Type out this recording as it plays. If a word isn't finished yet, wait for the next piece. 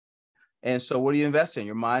And so what do you invest in?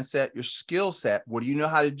 Your mindset, your skill set. What do you know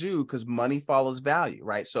how to do? Because money follows value,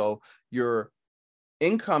 right? So your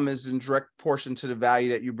income is in direct proportion to the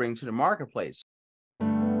value that you bring to the marketplace.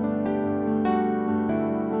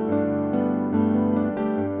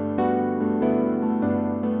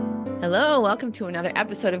 Hello, welcome to another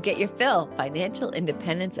episode of Get Your Fill, Financial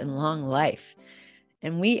Independence and Long Life.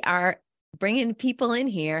 And we are bringing people in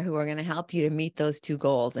here who are going to help you to meet those two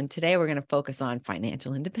goals. And today we're going to focus on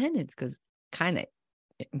financial independence because kind of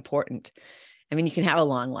important. I mean, you can have a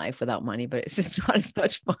long life without money, but it's just not as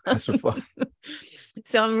much fun.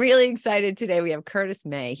 So I'm really excited today. We have Curtis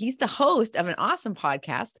May. He's the host of an awesome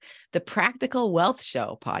podcast, the Practical Wealth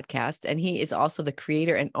Show podcast. And he is also the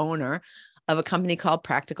creator and owner of a company called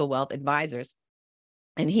Practical Wealth Advisors.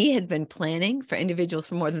 And he has been planning for individuals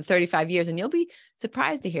for more than 35 years. And you'll be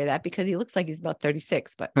surprised to hear that because he looks like he's about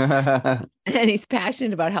 36, but and he's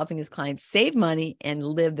passionate about helping his clients save money and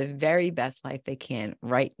live the very best life they can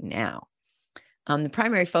right now. The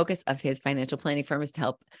primary focus of his financial planning firm is to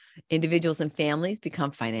help individuals and families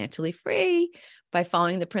become financially free by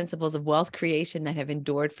following the principles of wealth creation that have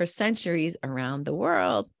endured for centuries around the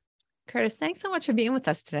world. Curtis, thanks so much for being with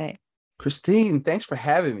us today. Christine, thanks for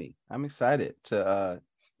having me. I'm excited to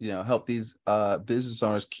help these business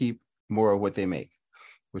owners keep more of what they make,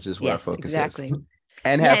 which is where our focus is.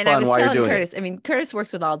 And have fun while you're doing Curtis, it. I mean, Curtis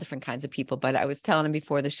works with all different kinds of people, but I was telling him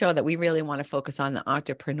before the show that we really want to focus on the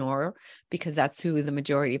entrepreneur because that's who the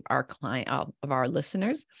majority of our of our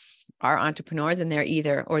listeners are, entrepreneurs, and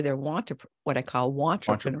they're what I call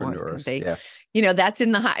wantrepreneurs. They, yes. That's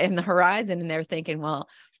in the horizon, and they're thinking, well,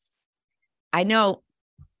 I know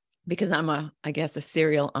because I'm I guess a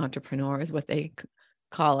serial entrepreneur is what they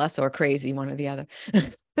call us, or crazy, one or the other.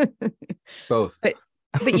 Both.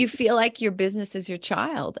 But you feel like your business is your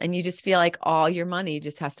child, and you just feel like all your money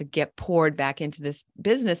just has to get poured back into this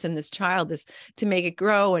business and this child to make it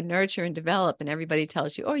grow and nurture and develop. And everybody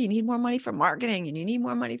tells you, oh, you need more money for marketing and you need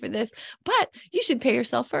more money for this, but you should pay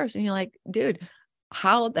yourself first. And you're like, dude,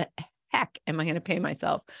 how the heck am I going to pay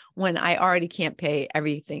myself when I already can't pay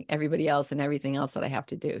everybody else and everything else that I have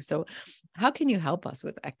to do? So how can you help us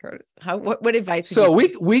with that, Curtis? What advice? So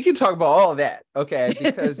we can talk about all of that. Okay.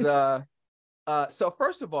 Because, so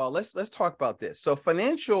first of all, let's talk about this. So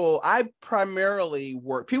financial, I primarily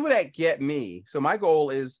work, people that get me. So my goal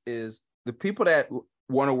is the people that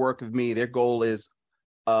want to work with me, their goal is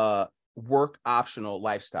work optional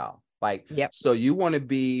lifestyle. So you want to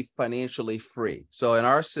be financially free. So in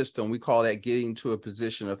our system, we call that getting to a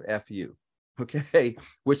position of FU, okay,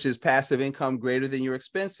 which is passive income greater than your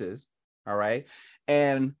expenses. All right.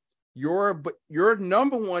 And your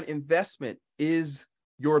number one investment is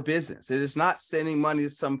your business. It is not sending money to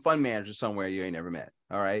some fund manager somewhere you ain't never met.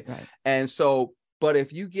 All right. And so, but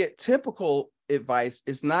if you get typical advice,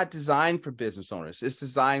 it's not designed for business owners. It's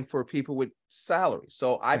designed for people with salaries.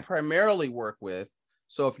 So I primarily work with,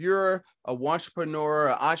 so if you're a wantrepreneur,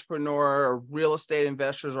 an entrepreneur, or real estate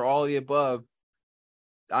investors, or all of the above,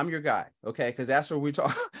 I'm your guy. Okay. Because that's what we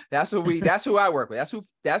talk. That's who I work with.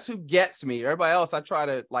 That's who gets me. Everybody else, I try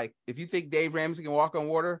to, like, if you think Dave Ramsey can walk on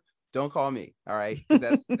water, don't call me. All right.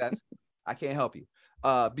 Because that's I can't help you.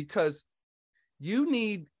 Because you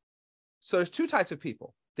need, so there's two types of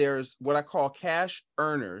people. There's what I call cash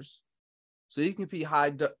earners. So you can be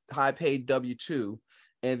high paid W-2,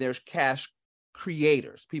 and there's cash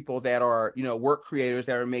creators, people that are, work creators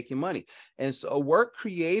that are making money. And so work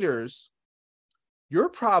creators, your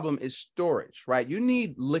problem is storage, right? You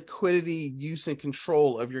need liquidity, use, and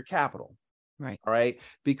control of your capital. Right. All right.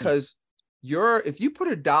 Because if you put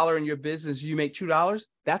 $1 in your business, you make $2,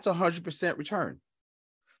 that's 100% return.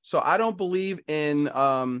 So I don't believe in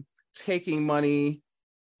taking money,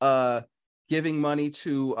 giving money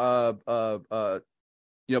to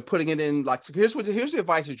putting it in, like, so here's the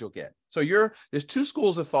advice that you'll get. So there's two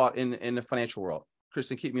schools of thought in the financial world.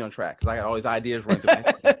 Kristen, keep me on track because I got all these ideas running through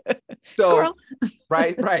my head. So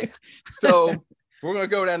right. So we're going to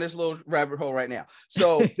go down this little rabbit hole right now.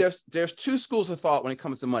 So there's two schools of thought when it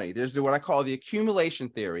comes to money. There's what I call the accumulation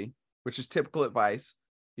theory, which is typical advice.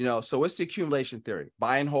 So what's the accumulation theory?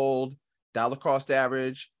 Buy and hold, dollar cost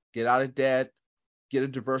average, get out of debt, get a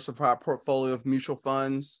diversified portfolio of mutual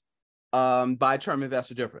funds, buy term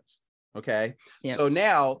investor difference. Okay. Yep. So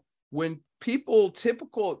now when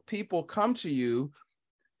typical people come to you,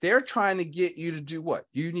 they're trying to get you to do what?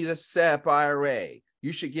 You need a SEP IRA.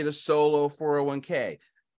 You should get a solo 401k.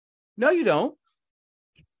 No, you don't.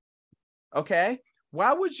 Okay.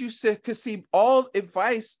 Why would you say? Because see, all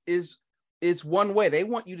advice is one way. They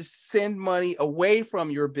want you to send money away from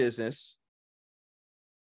your business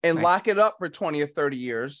and lock it up for 20 or 30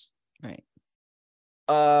 years. Right.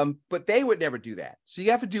 But they would never do that. So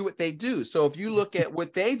you have to do what they do. So if you look at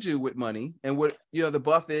what they do with money and what, the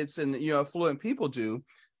Buffetts and, affluent people do,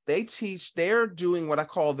 they're doing what I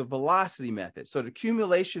call the velocity method. So the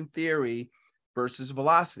accumulation theory versus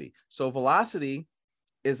velocity. So velocity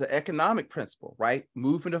is an economic principle, right?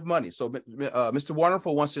 Movement of money. So Mr.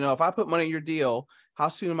 Wonderful wants to know, if I put money in your deal, how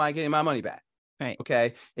soon am I getting my money back? Right.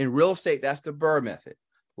 Okay. In real estate, that's the Burr method.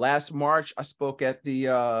 Last March, I spoke at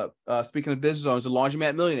the Speaking of Business Owners, the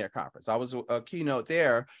Laundromat Millionaire Conference. I was a keynote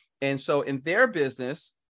there. And so in their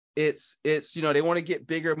business, it's they want to get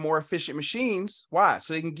bigger, more efficient machines. Why?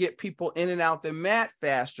 So they can get people in and out the mat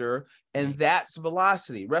faster. And that's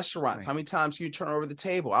velocity. Restaurants, how many times can you turn over the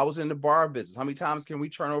table? I was in the bar business. How many times can we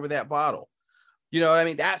turn over that bottle? You know what I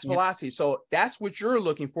mean? That's velocity. So that's what you're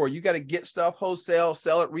looking for. You got to get stuff wholesale,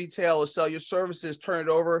 sell it retail, or sell your services, turn it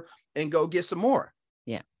over, and go get some more.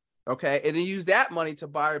 Yeah. Okay. And then use that money to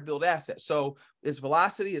buy or build assets. So it's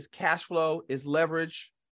velocity, it's cash flow, it's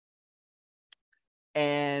leverage.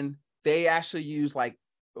 And they actually use, like,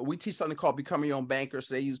 we teach something called becoming your own banker.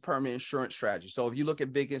 So they use permanent insurance strategy. So if you look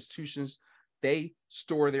at big institutions, they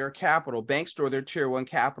store their capital, banks store their tier 1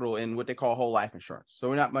 capital in what they call whole life insurance. So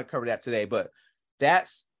we're not going to cover that today, but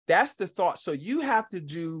that's the thought. So you have to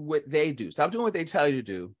do what they do. Stop doing what they tell you to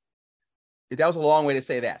do. That was a long way to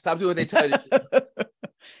say that. Stop doing what they tell you to do.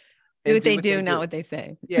 Do what they do, not what they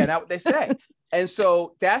say. Yeah, not what they say. And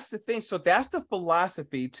so that's the thing. So that's the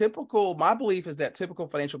philosophy. My belief is that typical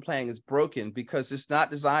financial planning is broken because it's not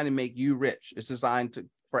designed to make you rich. It's designed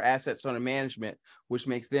for assets under management, which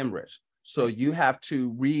makes them rich. So you have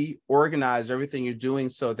to reorganize everything you're doing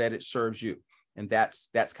so that it serves you. And that's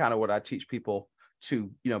kind of what I teach people to,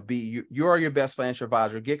 be. You're your best financial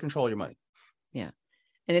advisor. Get control of your money. Yeah.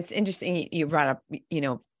 And it's interesting you brought up,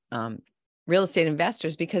 real estate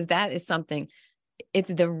investors, because that is something, it's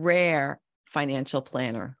the rare financial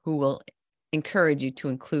planner who will encourage you to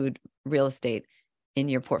include real estate in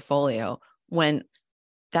your portfolio when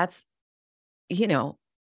that's,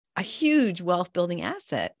 a huge wealth building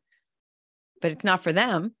asset, but it's not for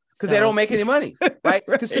them. Because they don't make any money, right?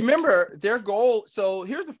 Because remember their goal. So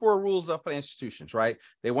here's the 4 rules of financial institutions, right?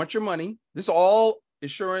 They want your money. This is all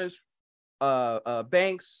insurance,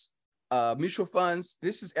 banks, mutual funds.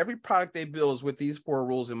 This is every product they build is with these 4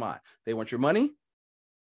 rules in mind. They want your money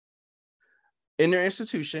in their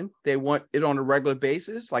institution. They want it on a regular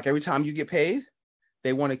basis, like every time you get paid.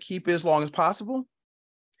 They want to keep it as long as possible,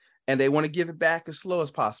 and they want to give it back as slow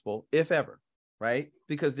as possible, if ever, right?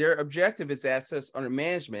 Because their objective is assets under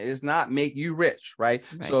management. It does not make you rich, right?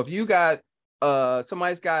 So if you got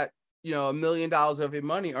somebody's got $1 million of your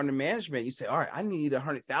money under management, you say, all right, I need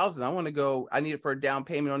 100,000. I need it for a down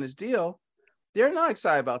payment on this deal. They're not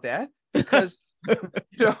excited about that because,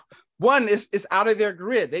 one is out of their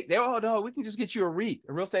grid. They all know we can just get you a REIT,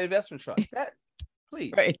 a real estate investment trust. That,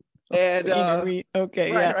 please. Right. And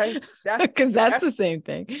okay, right. Because that's the same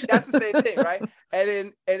thing. That's the same thing, right?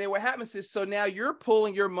 And then what happens is, so now you're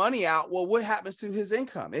pulling your money out. Well, what happens to his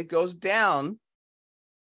income? It goes down,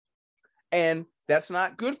 and that's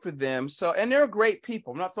not good for them. So, and they're great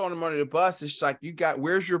people. I'm not throwing them under the bus. It's like,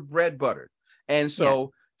 where's your bread buttered? And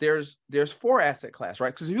so there's 4 asset class,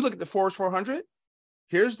 right? Because if you look at the Forbes 400,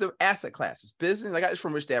 here's the asset classes. Business. I got this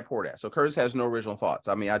from Rich Dad Poor Dad. So Curtis has no original thoughts.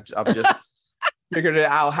 I mean, I've just figured it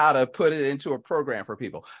out how to put it into a program for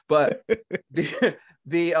people. But the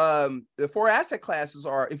 4 asset classes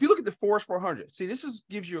are, if you look at the Forbes 400, see,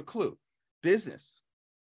 gives you a clue. Business.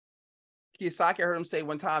 Kiyosaki, I heard him say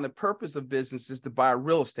one time, the purpose of business is to buy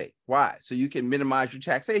real estate. Why? So you can minimize your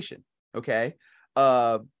taxation. Okay.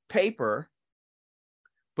 Paper.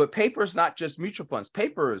 But paper is not just mutual funds.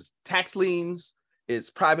 Paper is tax liens, it's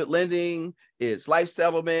private lending, it's life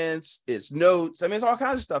settlements, it's notes. I mean, it's all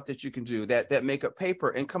kinds of stuff that you can do that make up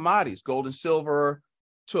paper. And commodities, gold and silver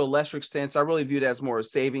to a lesser extent. So I really view it as more of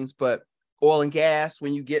savings, but oil and gas,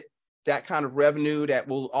 when you get that kind of revenue, that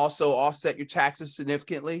will also offset your taxes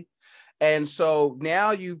significantly. And so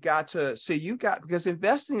now because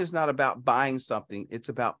investing is not about buying something, it's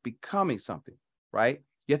about becoming something, right?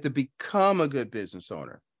 You have to become a good business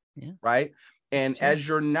owner, right? And as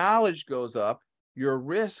your knowledge goes up, your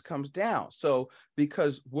risk comes down. So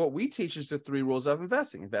because what we teach is the 3 rules of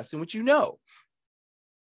investing. Invest in what you know,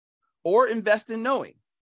 or invest in knowing.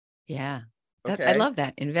 Yeah. Okay. I love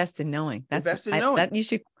that. Invest in knowing. Invest in knowing.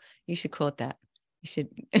 You should quote that. You should.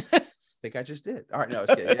 I think I just did. All right. No,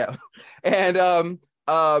 it's good. Yeah. And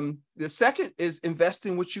the second is invest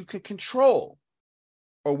in what you can control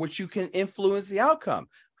or what you can influence the outcome.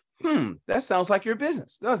 That sounds like your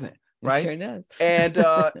business, doesn't it? Right. It sure does.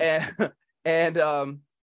 And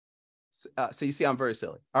so you see, I'm very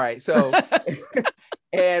silly. All right. So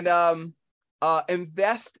and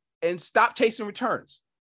invest and stop chasing returns.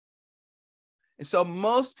 And so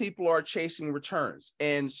most people are chasing returns.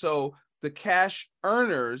 And so the cash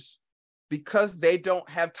earners, because they don't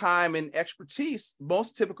have time and expertise,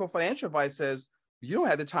 most typical financial advice says, you don't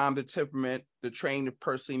have the time, the temperament, the training to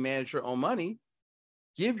personally manage your own money.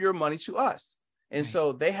 Give your money to us. And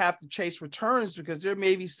so they have to chase returns because they're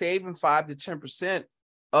maybe saving 5 to 10%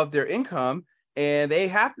 of their income. And they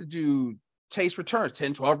have to chase returns,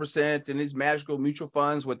 10, 12% in these magical mutual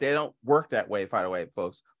funds. What they don't work that way, by the way,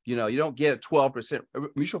 folks. You don't get a 12%.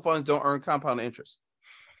 Mutual funds don't earn compound interest.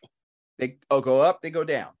 They go up, they go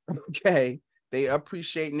down. Okay. They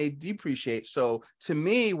appreciate and they depreciate. So to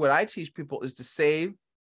me, what I teach people is to save.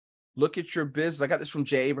 Look at your business. I got this from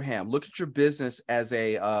Jay Abraham. Look at your business as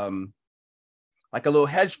a like a little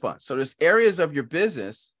hedge fund. So there's areas of your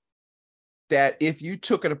business that if you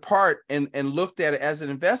took it apart and looked at it as an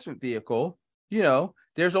investment vehicle,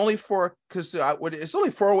 there's only it's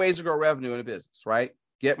only 4 ways to grow revenue in a business, right?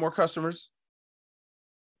 Get more customers.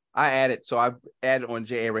 I've added on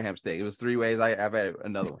Jay Abraham's thing. It was 3 ways. I've added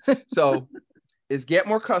another one. So is get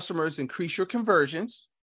more customers, increase your conversions,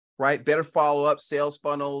 right? Better follow-up, sales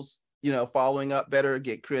funnels, following up better,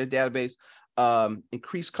 create a database,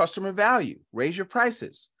 increase customer value, raise your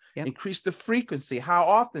prices, increase the frequency, how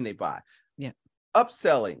often they buy.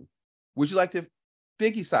 Upselling. Would you like to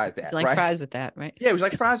biggie size that? Would you like fries with that, right? Yeah, would you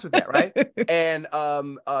like fries with that, right? And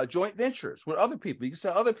joint ventures with other people. You can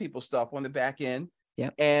sell other people's stuff on the back end. Yeah.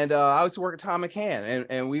 And I used to work at Tom McCann,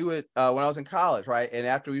 and we would when I was in college, right? And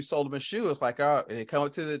after we sold them a shoe, it's like, and they come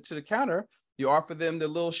up to the counter, you offer them the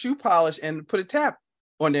little shoe polish and put a tap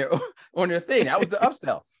on their thing. That was the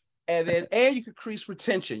upsell. And you could increase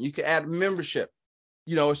retention. You could add membership,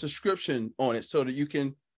 a subscription on it so that you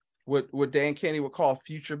can what Dan Kennedy would call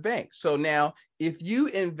future bank. So now if you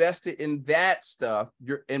invested in that stuff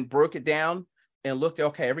and broke it down and looked at,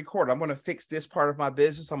 okay, every quarter I'm going to fix this part of my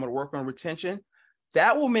business, I'm going to work on retention,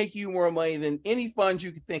 that will make you more money than any funds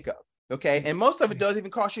you could think of. Okay. And most of it doesn't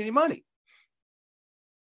even cost you any money.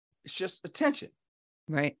 It's just attention.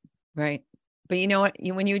 Right. But you know what?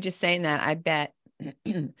 When you were just saying that, I bet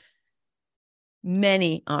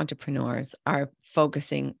many entrepreneurs are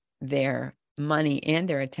focusing their money and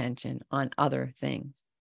their attention on other things.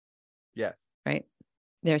 Yes. Right.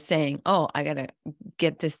 They're saying, oh, I got to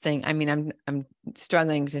get this thing. I mean, I'm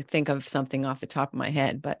struggling to think of something off the top of my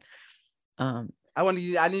head, but I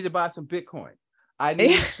need to buy some Bitcoin. I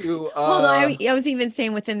need to well, no, I was even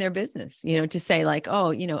saying within their business, to say like,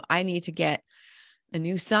 oh, I need to get a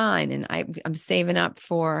new sign, and I'm saving up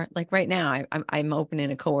for, like, right now I'm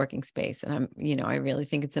opening a co-working space, and I really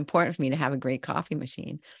think it's important for me to have a great coffee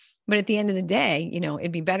machine. But at the end of the day,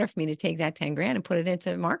 it'd be better for me to take that 10 grand and put it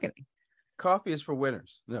into marketing. Coffee is for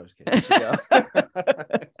winners. No, just kidding.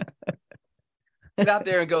 Get out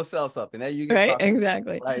there and go sell something. There you get right, coffee.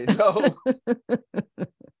 Exactly. Right. So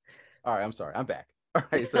all right, I'm sorry. I'm back. All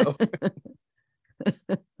right. So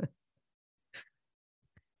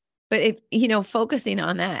but focusing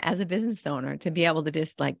on that as a business owner, to be able to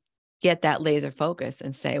just like get that laser focus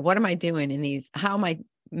and say, what am I doing in these? How am I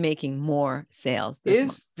making more sales?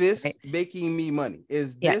 Is this making me money?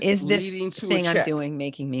 Is this leading to thing a check? I'm doing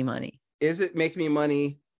making me money? Is it making me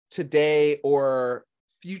money today or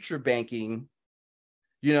future banking?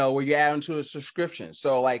 Where you add into a subscription.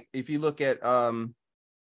 So like if you look at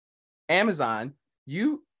Amazon,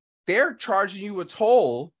 they're charging you a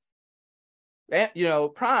toll,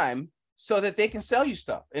 Prime, so that they can sell you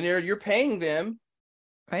stuff, and you're paying them,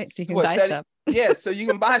 right? So you can buy stuff. Yeah, so you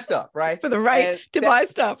can buy stuff, right? For the right to buy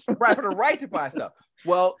stuff. Right, for the right to buy stuff.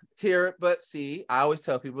 Well, but see, I always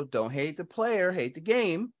tell people, don't hate the player, hate the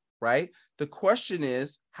game, right? The question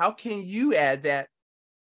is, how can you add that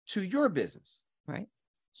to your business? Right.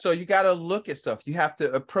 So you got to look at stuff. You have to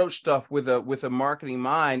approach stuff with a marketing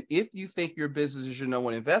mind if you think your business is your number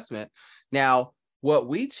one investment. Now, what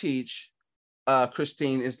we teach,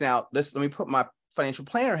 Christine, is let me put my financial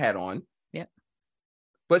planner hat on. Yeah.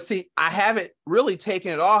 But see, I haven't really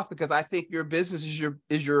taken it off because I think your business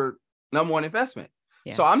is your number one investment.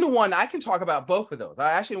 Yeah. So I'm the one, I can talk about both of those.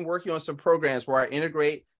 I actually am working on some programs where I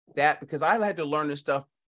integrate that because I had to learn this stuff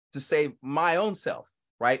to save my own self,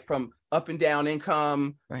 right? From up and down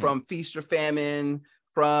income, right, from feast or famine,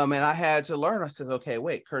 and I had to learn. I said, okay,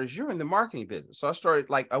 wait, Curtis, you're in the marketing business. So I started,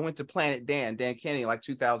 I went to Planet Dan Kennedy,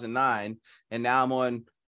 2009. And now I'm on,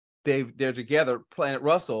 they're together, Planet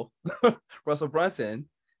Russell, Russell Brunson,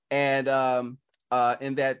 and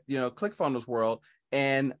in that, ClickFunnels world.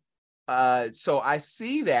 And so I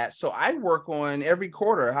see that. So I work on every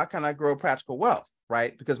quarter, how can I grow practical wealth?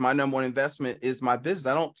 right? Because my number one investment is my business.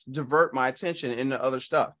 I don't divert my attention into other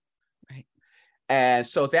stuff. Right. And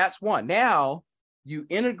so that's one. Now you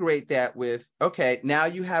integrate that with, okay, now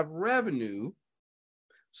you have revenue.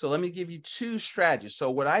 So let me give you two strategies.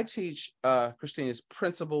 So what I teach, Christine, is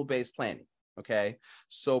principle-based planning. Okay.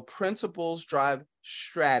 So principles drive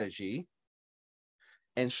strategy,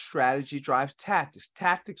 and strategy drives tactics.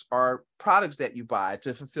 Tactics are products that you buy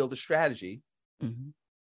to fulfill the strategy. Mm-hmm.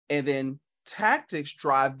 And then tactics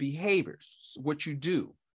drive behaviors, what you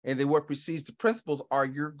do. And then what precedes the principles are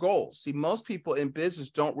your goals. See, most people in business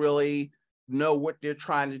don't really know what they're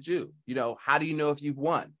trying to do. You know, how do you know if you've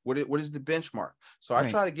won? What is the benchmark? So I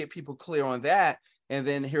try to get people clear on that. And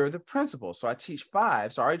then here are the principles. So I teach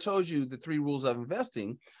 5. So I already told you the 3 rules of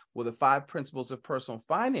investing. Well, the 5 principles of personal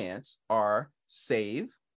finance are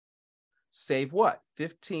save. Save what?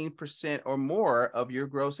 15% or more of your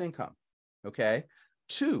gross income. Okay.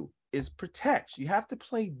 2 is protect. You have to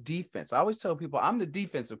play defense. I always tell people I'm the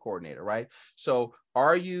defensive coordinator, right? So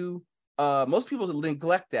are you, most people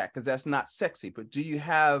neglect that because that's not sexy, but do you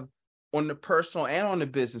have on the personal and on the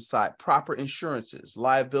business side, proper insurances,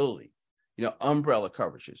 liability, you know, umbrella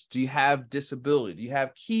coverages? Do you have disability? Do you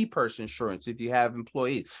have key person insurance if you have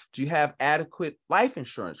employees? Do you have adequate life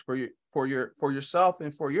insurance for yourself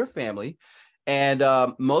and for your family? And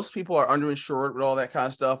most people are underinsured with all that kind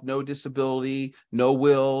of stuff. No disability, no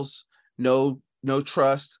wills, no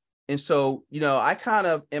trust. And so, you know, I kind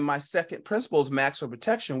of, in my second principle is maximum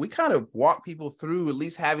protection, we kind of walk people through at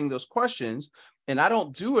least having those questions. And I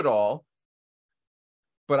don't do it all,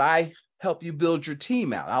 but I help you build your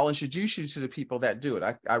team out. I'll introduce you to the people that do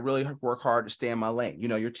it. I really work hard to stay in my lane. You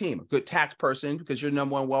know, your team, a good tax person, because your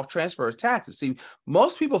number one wealth transfer is taxes. See,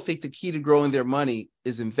 most people think the key to growing their money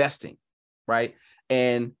is investing, right?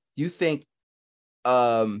 And you think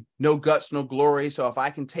no guts, no glory. So if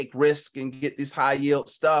I can take risk and get this high yield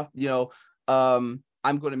stuff, you know, I'm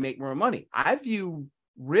going to make more money. I view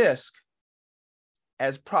risk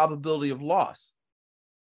as probability of loss.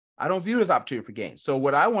 I don't view it as opportunity for gain. So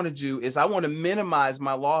what I want to do is I want to minimize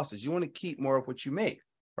my losses. You want to keep more of what you make,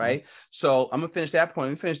 right? So I'm going to finish that point.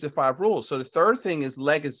 Let me finish the 5 rules. So the third thing is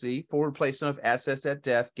legacy, full replacement of assets at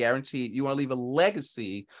death, guaranteed. You want to leave a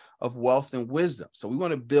legacy of wealth and wisdom. So we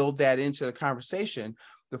want to build that into the conversation.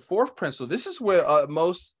 The 4th principle, this is where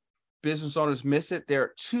most business owners miss it.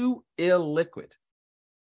 They're too illiquid,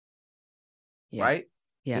 right?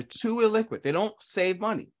 Yeah. They're too illiquid. They don't save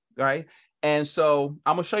money, right? And so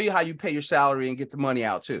I'm going to show you how you pay your salary and get the money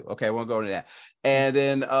out too. Okay, we'll go into that. And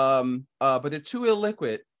then, but they're too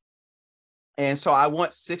illiquid. And so I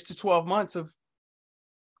want 6 to 12 months of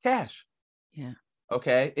cash. Yeah.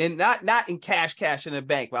 Okay. And not in cash in the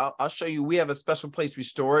bank. But I'll show you, we have a special place we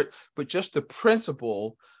store it, but just the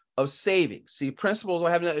principle of saving. See, principles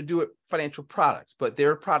don't have nothing to do with financial products, but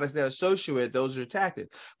there are products that are associated with those are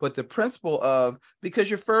tactics. But the principle of, because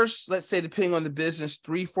your first, let's say, depending on the business,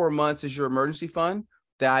 3-4 months is your emergency fund,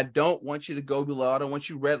 that I don't want you to go below. I don't want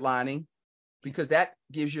you redlining, because that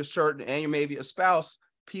gives you a certain, and you maybe a spouse,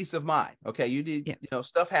 peace of mind. Okay. You need, you know,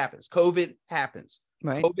 stuff happens. COVID happens.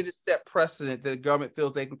 Right. COVID has set precedent that the government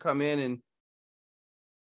feels they can come in and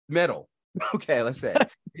meddle. Okay, let's say.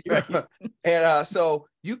 And so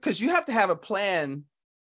because you have to have a plan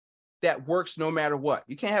that works no matter what.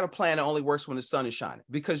 You can't have a plan that only works when the sun is shining,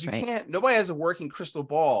 because you can't, nobody has a working crystal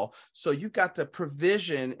ball. So you got to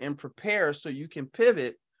provision and prepare so you can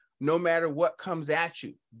pivot no matter what comes at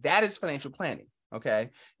you. That is financial planning.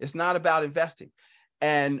 Okay. It's not about investing.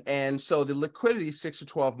 And so the liquidity is 6 to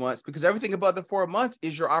 12 months, because everything above the 4 months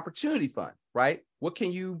is your opportunity fund, right? What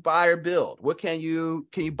can you buy or build? What can you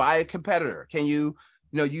buy a competitor? Can you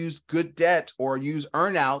use good debt or use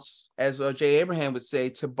earnouts, as Jay Abraham would say,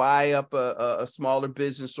 to buy up a smaller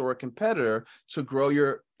business or a competitor to grow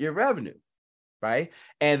your revenue, right?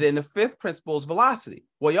 And then the 5th principle is velocity.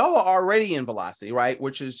 Well, y'all are already in velocity, right?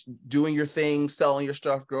 Which is doing your thing, selling your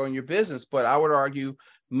stuff, growing your business. But I would argue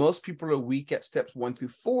most people are weak at steps 1 through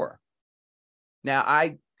 4. Now,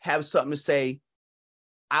 I have something to say.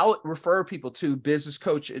 I'll refer people to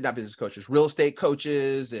real estate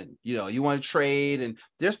coaches, and, you want to trade, and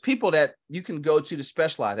there's people that you can go to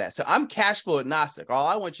specialize that. So I'm cash flow agnostic. All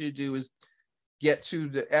I want you to do is get to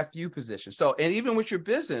the FU position. So, and even with your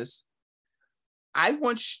business, I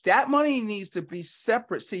want that money needs to be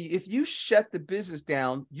separate. See, if you shut the business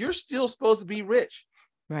down, you're still supposed to be rich.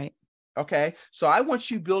 Right. Okay. So I want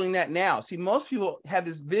you building that now. See, most people have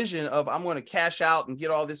this vision of, I'm going to cash out and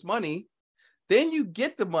get all this money. Then you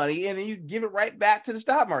get the money and then you give it right back to the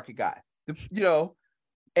stock market guy,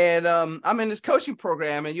 and I'm in this coaching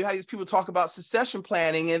program, and you have these people talk about succession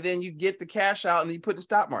planning, and then you get the cash out and you put in the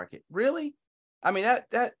stock market. Really? I mean,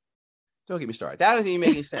 that don't get me started. That doesn't even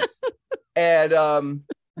make any sense. And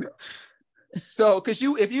so because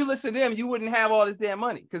if you listen to them, you wouldn't have all this damn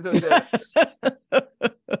money. Because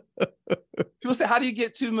people say, how do you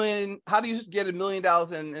get 2 million? How do you just get $1 million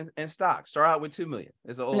in stock? Start out with 2 million.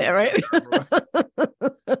 It's an old, yeah, right.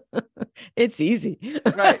 It's easy.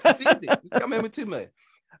 Right. It's easy. Just come in with 2 million.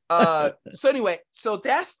 So anyway, so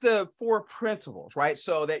that's the 4 principles, right?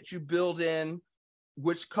 So that you build in,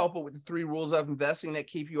 which couple with the 3 rules of investing that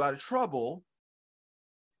keep you out of trouble.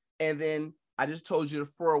 And then I just told you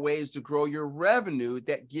the 4 ways to grow your revenue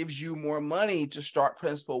that gives you more money to start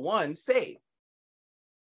principle 1, save.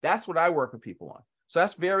 That's what I work with people on. So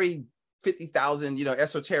that's very 50,000,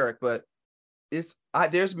 esoteric, but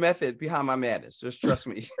there's method behind my madness. Just trust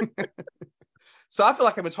me. So I feel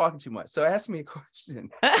like I've been talking too much. So ask me a question.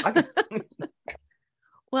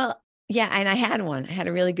 Well, yeah. And I had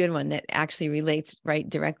a really good one that actually relates right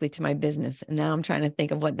directly to my business. And now I'm trying to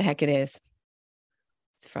think of what the heck it is.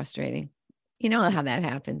 It's frustrating. You know how that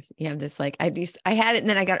happens. You have this, like, I had it and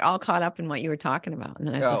then I got all caught up in what you were talking about. And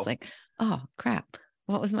then I was just like, oh crap.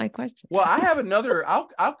 What was my question? Well, I have another,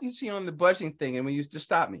 I'll continue on the budgeting thing. And when you just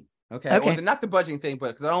stop me. Okay. Well, not the budgeting thing, but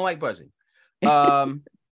because I don't like budgeting.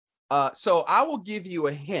 So I will give you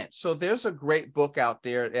a hint. So there's a great book out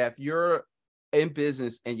there. If you're in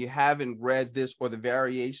business and you haven't read this or the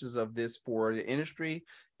variations of this for the industry,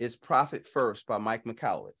 it's Profit First by Mike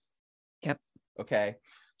Michalowicz. Yep. Okay.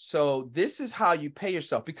 So this is how you pay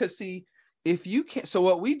yourself, because see, if you can't, so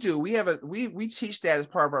what we do, we teach that as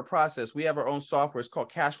part of our process. We have our own software. It's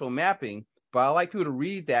called cash flow mapping, but I like people to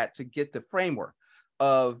read that to get the framework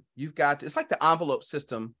of it's like the envelope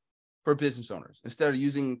system for business owners. Instead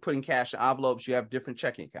of putting cash in envelopes, you have different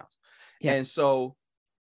checking accounts. Yeah. And so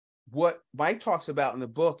what Mike talks about in the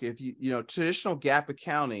book, if traditional GAAP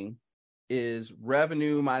accounting is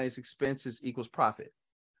revenue minus expenses equals profit.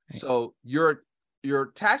 Right. So your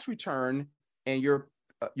tax return and your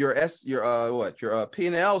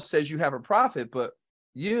P&L says you have a profit, but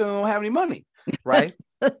you don't have any money, right?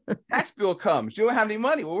 Tax bill comes, you don't have any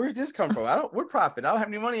money. Well, where did this come from? We're profit. I don't have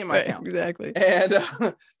any money in my account. Exactly. And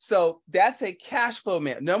so that's a cash flow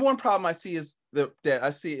man. Number one problem I see is that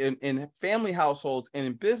I see in family households and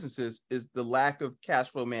in businesses is the lack of cash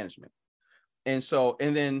flow management. And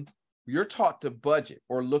then you're taught to budget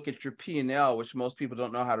or look at your P&L, which most people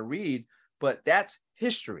don't know how to read, but that's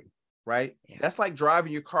history. Right. Yeah. That's like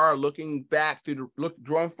driving your car, looking back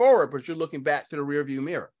drawing forward, but you're looking back through the rear view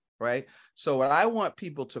mirror. Right. So what I want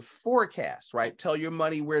people to forecast, right? Tell your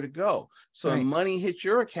money where to go. So when money hits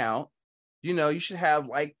your account, you should have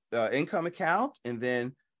like the income account. And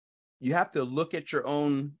then you have to look at your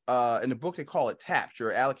own, in the book, they call it TAPS,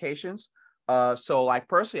 your allocations. So like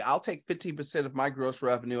personally, I'll take 15% of my gross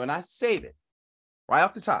revenue and I save it right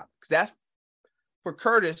off the top. Because that's for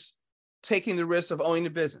Curtis, taking the risk of owning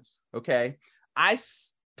the business. Okay. I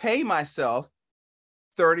pay myself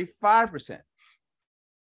 35%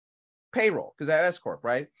 payroll because I have S Corp,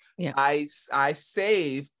 right? Yeah. I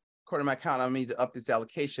save, according to my account, I need to up this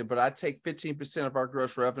allocation, but I take 15% of our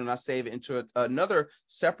gross revenue and I save it into another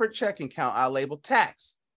separate checking account I label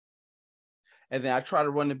tax. And then I try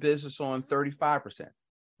to run the business on 35%.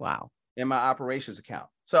 Wow. In my operations account.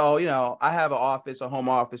 So, I have an office, a home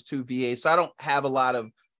office, 2 VAs. So I don't have a lot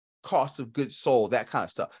of cost of goods sold, that kind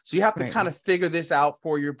of stuff. So you have to kind of figure this out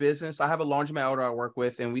for your business. I have a laundromat owner I work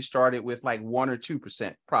with, and we started with like 1 or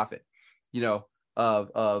 2% profit,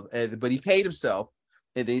 but he paid himself,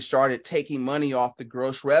 and then he started taking money off the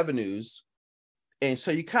gross revenues. And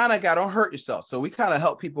so you kind of don't hurt yourself. So we kind of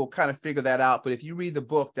help people kind of figure that out. But if you read the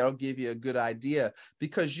book, that'll give you a good idea,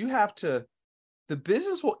 because the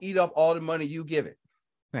business will eat up all the money you give it.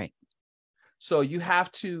 Right. So you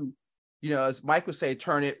have to, as Mike would say,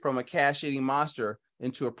 turn it from a cash eating monster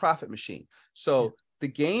into a profit machine. So the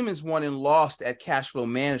game is won and lost at cash flow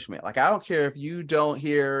management. Like, I don't care if you don't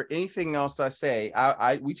hear anything else I say.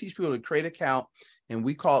 We teach people to create an account, and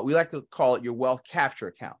we like to call it your wealth capture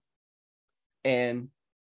account. And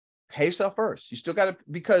pay yourself first. You still got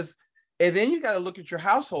to, and then you got to look at your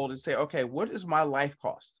household and say, okay, what is my life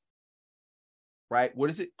cost? Right? What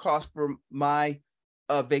does it cost for my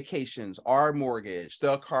vacations, our mortgage,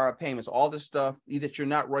 the car payments, all this stuff that you're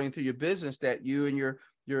not running through your business, that you and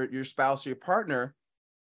your spouse or your partner,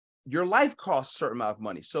 your life costs a certain amount of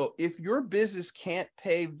money. So if your business can't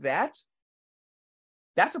pay that,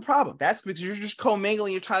 that's a problem. That's because you're just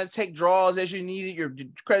commingling. You're trying to take draws as you need it. Your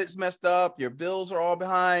credit's messed up. Your bills are all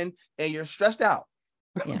behind, and you're stressed out.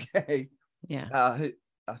 Yeah. Okay. Yeah.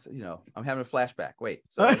 I said, I'm having a flashback. Wait.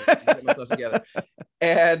 So I get myself together.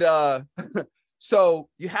 And So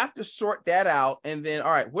you have to sort that out. And then, all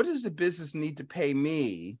right, what does the business need to pay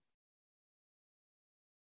me?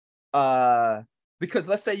 Because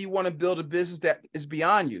let's say you want to build a business that is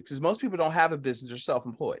beyond you, because most people don't have a business, they're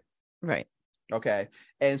self-employed. Right. Okay.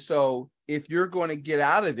 And so if you're going to get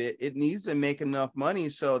out of it, it needs to make enough money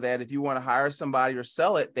so that if you want to hire somebody or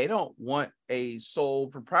sell it, they don't want a sole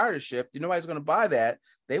proprietorship. Nobody's going to buy that.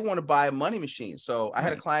 They want to buy a money machine. So I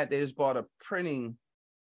had a client, they just bought a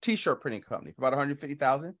t-shirt printing company for about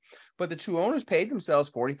 $150,000, but the two owners paid themselves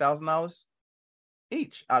 $40,000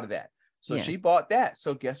 each out of that. So she bought that.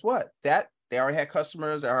 So guess what? That they already had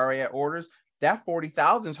customers, they already had orders. That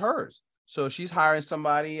 40,000 is hers. So she's hiring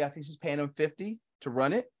somebody. I think she's paying them 50 to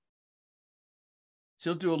run it.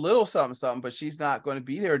 She'll do a little something, but she's not going to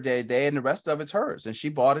be there day to day, and the rest of it's hers. And she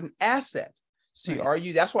bought an asset. See,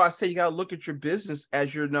 that's why I say you got to look at your business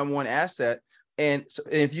as your number one asset. And so,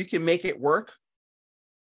 if you can make it work,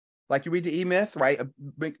 like you read the E-Myth, right?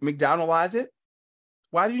 McDonald's it.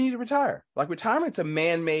 Why do you need to retire? Like, retirement's a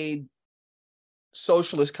man-made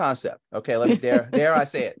socialist concept. Okay, let me there I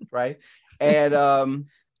say it, right? And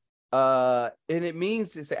it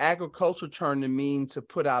means, it's an agricultural term to mean to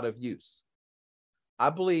put out of use. I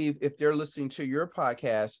believe if they're listening to your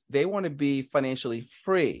podcast, they want to be financially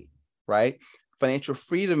free, right? Financial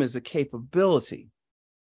freedom is a capability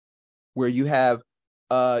where you have,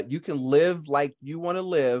 you can live like you want to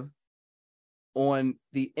live on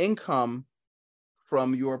the income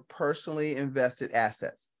from your personally invested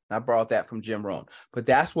assets. I borrowed that from Jim Rohn, but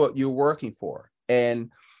that's what you're working for.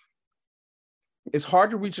 And it's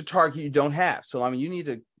hard to reach a target you don't have. So, I mean, you need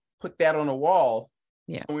to put that on a wall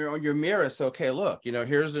somewhere on your mirror. So, okay, look,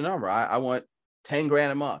 here's the number. I want 10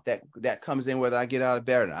 grand a month. That comes in whether I get out of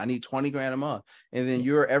bed or not. I need 20 grand a month. And then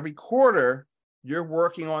every quarter, you're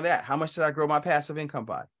working on that. How much did I grow my passive income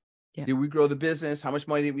by? Yeah. Did we grow the business? How much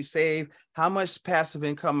money did we save? How much passive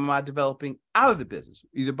income am I developing out of the business?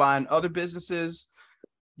 Either buying other businesses.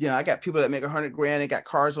 I got people that make 100 grand and got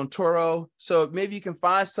cars on Turo. So maybe you can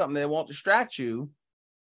find something that won't distract you,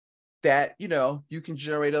 that, you can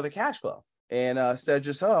generate other cash flow. And instead of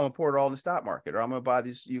just, I'm going to pour it all in the stock market, or I'm going to buy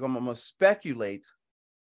these, I'm going to speculate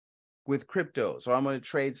with cryptos, or I'm going to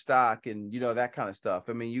trade stock and, that kind of stuff.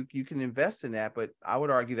 I mean, you can invest in that, but I would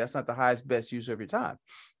argue that's not the highest, best use of your time.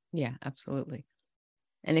 Yeah, absolutely.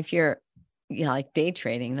 And if you're, like day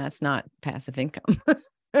trading, that's not passive income.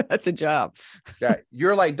 That's a job. Yeah,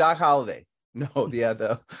 you're like Doc Holliday. No,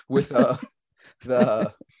 with the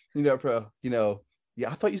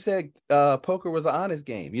I thought you said poker was an honest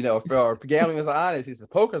game. Or gambling was honest. He says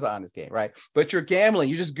poker's an honest game, right? But you're gambling.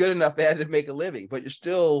 You're just good enough at it to make a living. But you're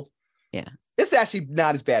still, it's actually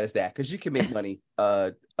not as bad as that, because you can make money.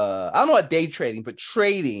 I don't know about day trading, but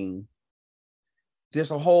trading,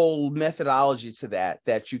 there's a whole methodology to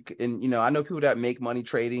that you can. I know people that make money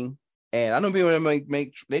trading. And I know people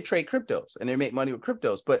that they trade cryptos and they make money with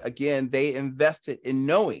cryptos, but again, they invested in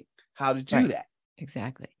knowing how to do that.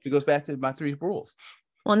 Exactly. It goes back to my 3 rules.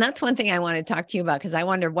 Well, and that's one thing I want to talk to you about, because I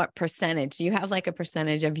wonder what percentage, do you have like a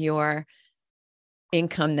percentage of your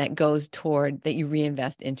income that goes toward, that you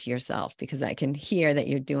reinvest into yourself? Because I can hear that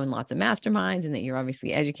you're doing lots of masterminds and that you're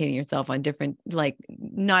obviously educating yourself on different,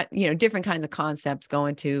 different kinds of concepts,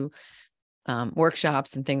 going to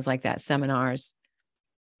workshops and things like that, seminars.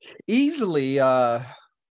 Easily,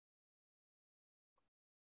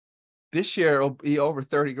 this year it'll be over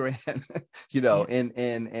 30 grand, and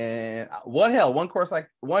one course, like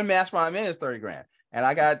one mastermind is 30 grand. And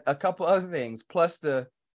I got a couple other things, plus the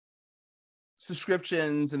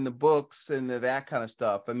subscriptions and the books and that kind of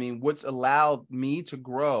stuff. I mean, what's allowed me to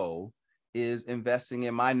grow is investing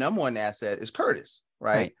in my number one asset is Curtis,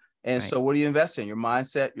 right? And so what do you invest in? Your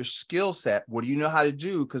mindset, your skill set. What do you know how to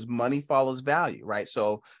do? Because money follows value, right?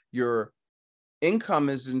 So your income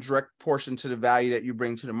is in direct proportion to the value that you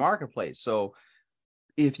bring to the marketplace. So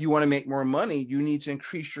if you want to make more money, you need to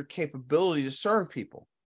increase your capability to serve people,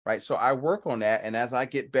 right? So I work on that. And as I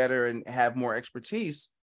get better and have more expertise,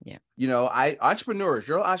 entrepreneurs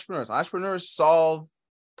solve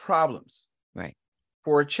problems, right?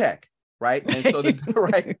 For a check, right? And so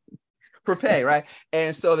for pay, right?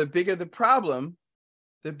 And so the bigger the problem,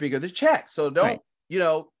 the bigger the check. So don't,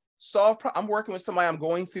 I'm working with somebody, I'm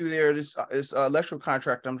going through this electrical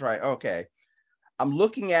contract. I'm trying, I'm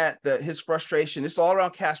looking at his frustration. It's all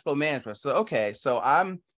around cash flow management. So, so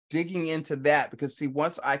I'm digging into that, because see,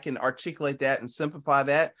 once I can articulate that and simplify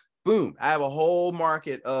that, boom, I have a whole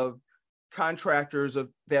market of contractors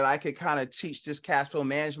that I could kind of teach this cash flow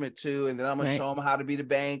management to. And then I'm going to show them how to be the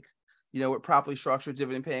bank, with properly structured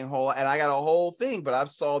dividend paying whole. And I got a whole thing, but I've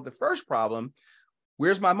solved the first problem.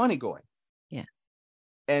 Where's my money going? Yeah.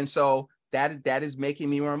 And so that is making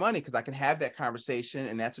me more money because I can have that conversation,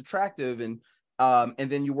 and that's attractive. And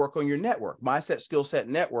then you work on your network, mindset, skill set,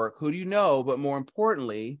 network. Who do you know? But more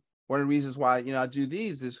importantly, one of the reasons why, I do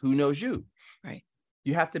these is who knows you. Right.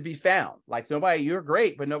 You have to be found. Like you're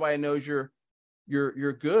great, but nobody knows you're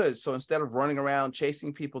good. So instead of running around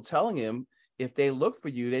chasing people, telling them if they look for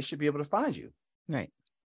you, they should be able to find you. Right.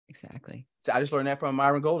 Exactly. So I just learned that from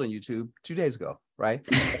Myron Golden YouTube 2 days ago. Right.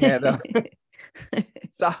 And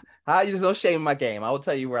so I use no shame in my game. I will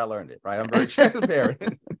tell you where I learned it. Right. I'm very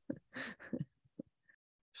transparent.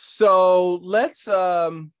 So let's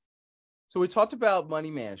so we talked about money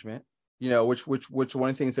management, which one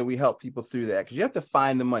of the things that we help people through that, because you have to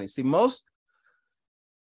find the money. See, most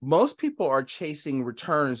people are chasing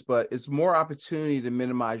returns, but it's more opportunity to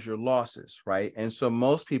minimize your losses, right? And so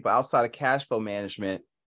most people outside of cash flow management,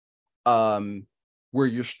 where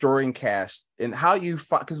you're storing cash and how you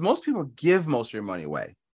because most people give most of your money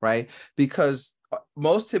away, right? Because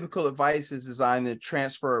most typical advice is designed to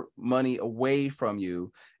transfer money away from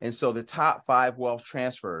you. And so the top 5 wealth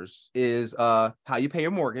transfers is how you pay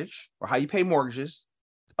your mortgage or how you pay mortgages,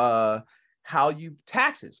 how you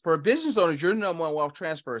taxes. For business owners, your number one wealth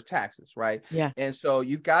transfer is taxes, right? Yeah. And so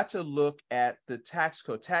you've got to look at the tax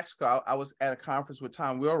code. I was at a conference with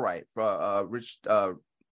Tom Wheelwright for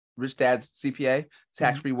Rich Dad's CPA,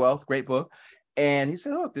 Tax-Free Wealth, great book. And he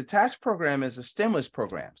said, look, the tax program is a stimulus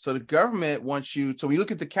program. So the government wants you, so when you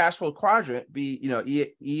look at the cash flow quadrant,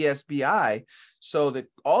 ESBI, so that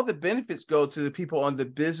all the benefits go to the people on the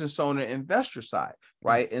business owner investor side,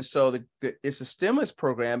 right? And so it's a stimulus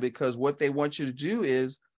program because what they want you to do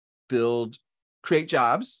is create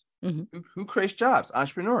jobs. Who creates jobs?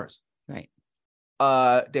 Entrepreneurs. Right.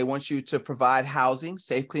 They want you to provide housing,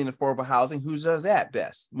 safe, clean, affordable housing. Who does that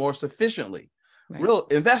best, more sufficiently? Right. Real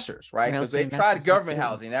investors, right? Because they tried government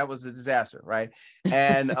housing. That was a disaster, right?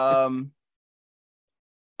 And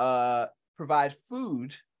provide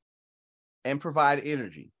food and provide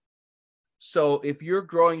energy. So if you're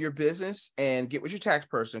growing your business, and get with your tax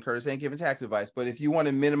person, Curtis ain't giving tax advice, but if you want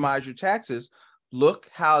to minimize your taxes, look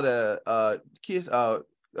how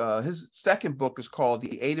his second book is called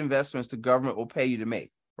The 8 Investments the Government Will Pay You to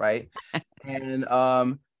Make, right? And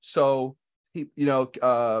so he,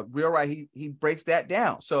 Wheelwright, he breaks that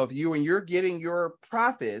down. So if you're getting your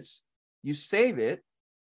profits, you save it,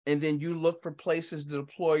 and then you look for places to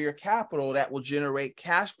deploy your capital that will generate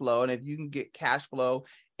cash flow. And if you can get cash flow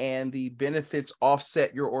and the benefits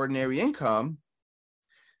offset your ordinary income,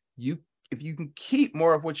 if you can keep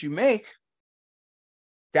more of what you make,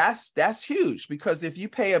 that's huge. Because if you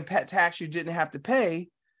pay a tax you didn't have to pay,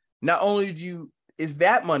 not only is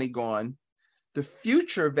that money gone, the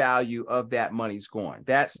future value of that money's gone.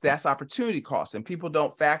 That's opportunity cost, and people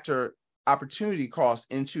don't factor opportunity costs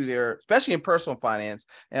into their, especially in personal finance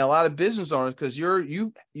and a lot of business owners, because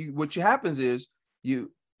what happens is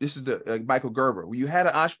this is the Michael Gerber, where you had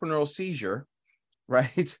an entrepreneurial seizure,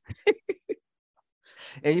 right?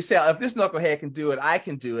 And you say, if this knucklehead can do it, I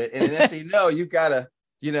can do it. And then you know, you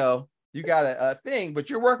got a thing, but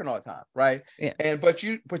you're working all the time, right? Yeah. And but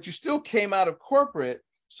you still came out of corporate.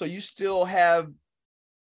 So you still have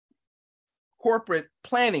corporate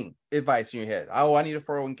planning advice in your head. Oh, I need a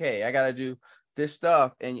 401k. I got to do this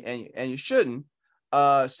stuff, and you shouldn't.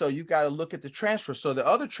 So you got to look at the transfer. So the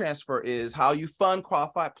other transfer is how you fund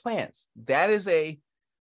qualified plans. That is a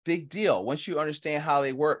big deal once you understand how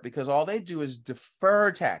they work, because all they do is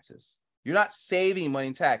defer taxes. You're not saving money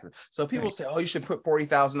in taxes. So people say, oh, you should put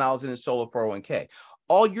 $40,000 in a solo 401k.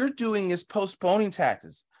 All you're doing is postponing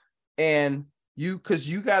taxes, and because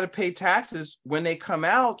you got to pay taxes when they come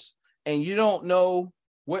out, and you don't know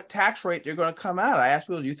what tax rate they're going to come out. I ask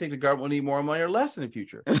people, do you think the government will need more money or less in the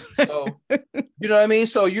future? So, you know what I mean?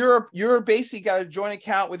 So you're basically got a joint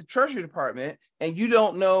account with the Treasury Department, and you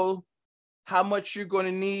don't know how much you're going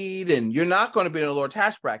to need, and you're not going to be in a lower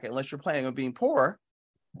tax bracket unless you're planning on being poor.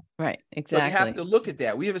 Right, exactly. So you have to look at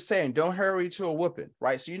that. We have a saying, don't hurry to a whooping,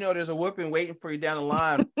 right? So there's a whooping waiting for you down the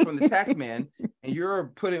line from the tax man, and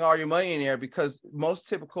you're putting all your money in there, because most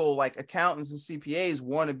typical accountants and CPAs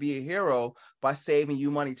want to be a hero by saving you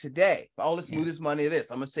money today. Oh, let's move this money to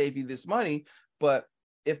this. I'm going to save you this money. But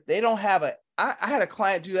if they don't have I had a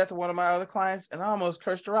client do that to one of my other clients, and I almost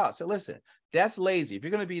cursed her out. I said, listen, that's lazy. If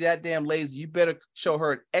you're going to be that damn lazy, you better show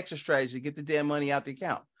her an extra strategy to get the damn money out the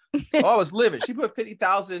account. Oh, I was livid. She put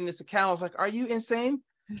 50,000 in this account. I was like, are you insane?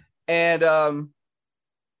 And I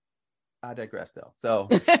digress though. So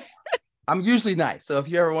I'm usually nice. So if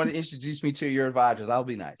you ever want to introduce me to your advisors, I'll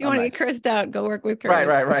be nice. You want to get cursed out, go work with Curtis.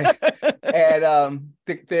 Right. And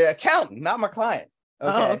the accountant, not my client.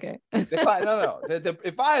 Okay. Oh, okay. The client, no. The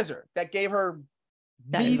advisor that gave her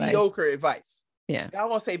mediocre advice. Yeah. I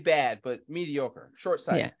won't say bad, but mediocre,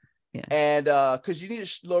 short-sighted. Yeah. And because you need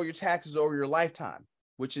to lower your taxes over your lifetime,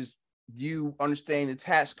 which is you understanding the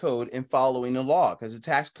tax code and following the law, because the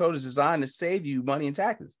tax code is designed to save you money and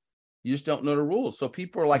taxes. You just don't know the rules. So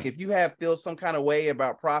people are like, if you feel some kind of way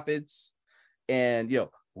about profits and,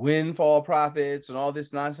 windfall profits and all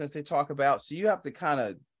this nonsense they talk about. So you have to kind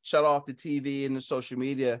of shut off the TV and the social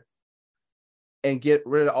media and get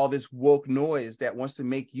rid of all this woke noise that wants to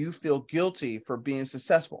make you feel guilty for being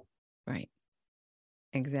successful. Right.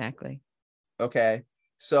 Exactly. Okay.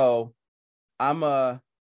 So I'm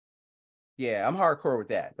hardcore with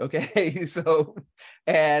that. Okay. So,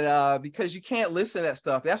 and because you can't listen to that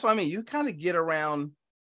stuff. That's what I mean. You kind of get around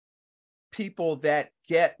people that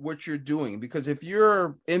get what you're doing, because if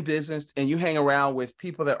you're in business and you hang around with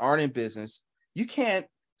people that aren't in business, you can't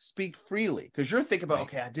speak freely because you're thinking about,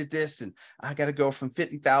 okay, I did this and I got to go from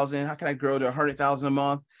 50,000. How can I grow to 100,000 a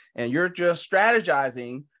month? And you're just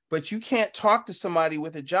strategizing, but you can't talk to somebody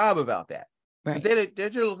with a job about that. Right. They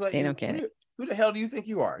just look like, they don't get it. Who the hell do you think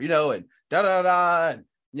you are? And and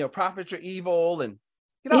profits are evil and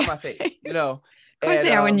get out of my face, Of course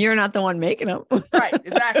they are when you're not the one making them. Right,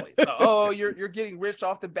 exactly. So, you're getting rich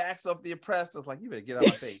off the backs of the oppressed. It's like, you better get out of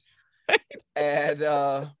my face. And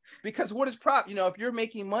because what is if you're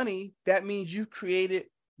making money, that means you created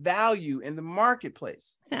value in the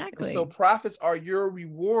marketplace. Exactly. And so profits are your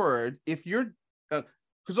reward. If you're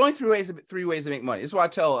because only three ways to make money. This is why I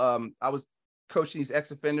tell I was coaching these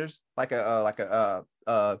ex-offenders, like a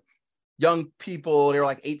young people. They were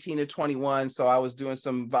like 18 to 21. So I was doing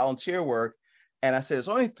some volunteer work. And I said, there's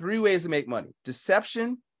only 3 ways to make money: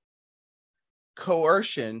 deception,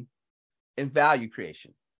 coercion, and value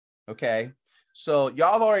creation. Okay. So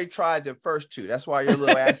y'all have already tried the first 2. That's why your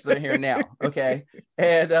little asses are here now. Okay.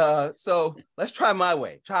 And so let's try my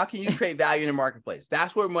way. How can you create value in the marketplace?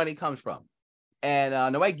 That's where money comes from. And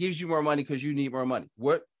nobody gives you more money because you need more money.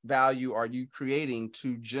 What value are you creating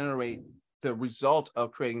to generate the result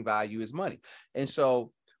of creating value is money? And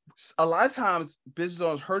so a lot of times business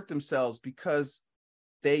owners hurt themselves because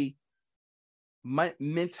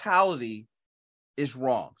mentality is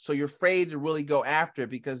wrong. So you're afraid to really go after it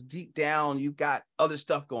because deep down you've got other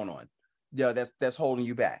stuff going on. That's holding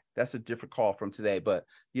you back. That's a different call from today. But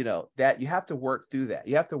that you have to work through that.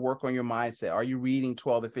 You have to work on your mindset. Are you reading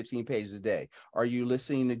 12 to 15 pages a day? Are you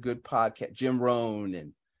listening to good podcast, Jim Rohn,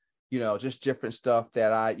 and just different stuff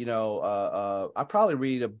that I probably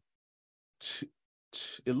read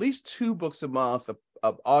at least 2 books a month,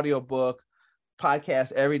 of audio book,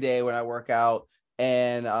 podcast every day when I work out.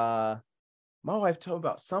 And my wife told me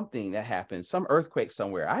about something that happened, some earthquake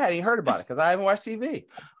somewhere. I hadn't even heard about it because I haven't watched TV.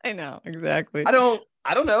 I know, exactly. I don't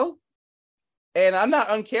know. And I'm not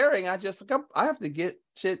uncaring. I have to get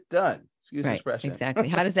shit done. Excuse the expression. Exactly.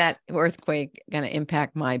 How does that earthquake going to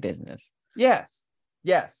impact my business? Yes.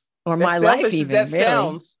 Or my life even, that really.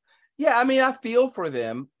 Sounds. Yeah, I mean, I feel for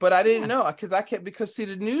them, but I didn't know because see,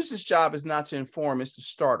 the news's job is not to inform, it's to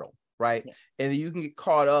startle, right? Yeah. And you can get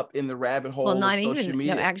caught up in the rabbit hole of social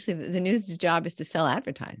media. No, actually, the news's job is to sell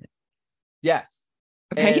advertising. Yes.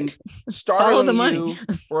 Right? And startling the money. you,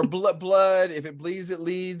 or blood, if it bleeds, it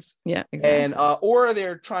leads. Yeah, exactly. And or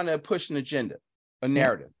they're trying to push an agenda, a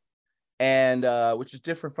narrative, and which is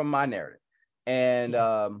different from my narrative,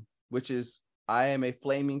 and which is, I am a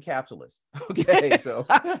flaming capitalist. Okay, so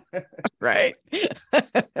right.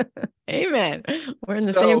 Amen. We're in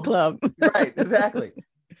the same club. Right, exactly.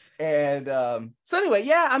 And so anyway,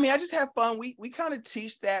 I mean, I just have fun. We kind of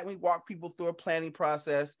teach that. We walk people through a planning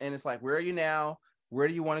process, and it's like, where are you now? Where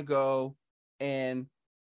do you want to go? And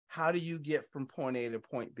how do you get from point A to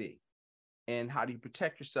point B? And how do you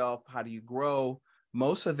protect yourself? How do you grow?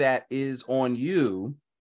 Most of that is on you,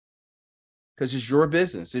 because it's your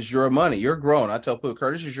business, it's your money, you're growing. I tell people,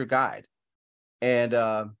 Curtis is your guide. And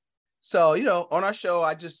so, on our show,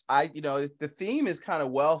 the theme is kind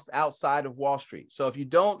of wealth outside of Wall Street. So if you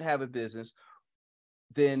don't have a business,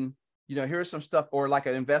 then, here's some stuff, or like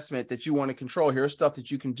an investment that you want to control. Here's stuff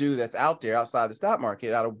that you can do that's out there outside the stock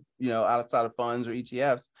market, outside of funds or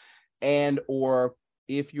ETFs. And, or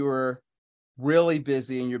if you're really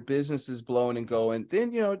busy and your business is blowing and going,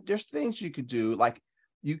 then, there's things you could do. Like,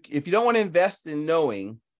 if you don't want to invest in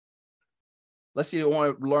knowing, let's say you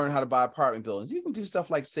want to learn how to buy apartment buildings, you can do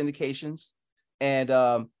stuff like syndications. And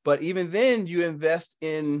but even then you invest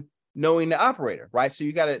in knowing the operator, right? So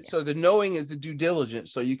you got to, so the knowing is the due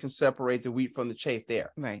diligence, so you can separate the wheat from the chaff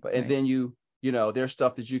there. Right. And then there's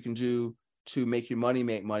stuff that you can do to make your money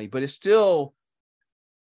make money, but it's still,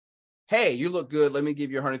 hey, you look good, let me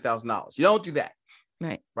give you $100,000. You don't do that.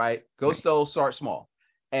 Right. Go slow, start small.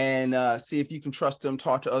 and see if you can trust them,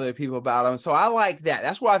 talk to other people about them. So I like that.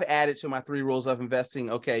 That's what I've added to my 3 rules of investing.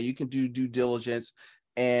 Okay, you can do due diligence,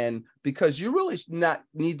 and because you really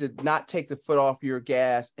need to not take the foot off your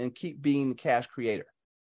gas and keep being the cash creator.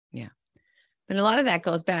 Yeah. But a lot of that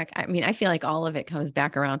goes back. I mean, I feel like all of it comes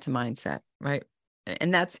back around to mindset, right?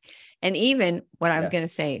 And even what I was going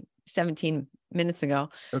to say 17 minutes ago,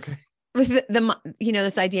 okay, with the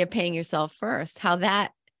this idea of paying yourself first, how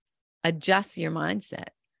that adjusts your mindset.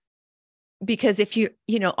 Because if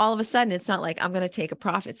all of a sudden, it's not like I'm going to take a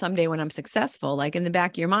profit someday when I'm successful. Like in the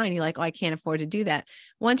back of your mind, you're like, oh, I can't afford to do that.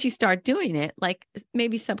 Once you start doing it, like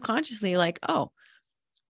maybe subconsciously, you're like, oh,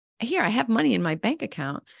 here, I have money in my bank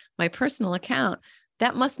account, my personal account.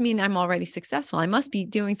 That must mean I'm already successful. I must be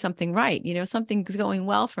doing something right. Something's going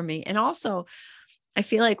well for me. And also, I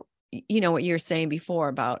feel like, what you were saying before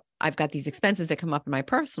about I've got these expenses that come up in my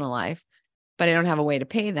personal life, but I don't have a way to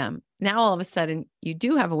pay them. Now, all of a sudden you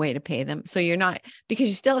do have a way to pay them. So you're not, because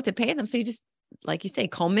you still have to pay them. So you just, like you say,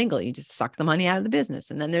 commingle, you just suck the money out of the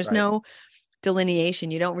business. And then there's no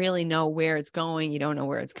delineation. You don't really know where it's going. You don't know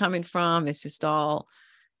where it's coming from. It's just all,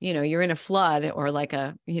 you're in a flood or like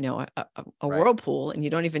a whirlpool, and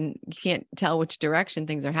you can't tell which direction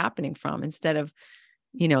things are happening from, instead of,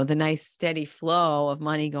 the nice steady flow of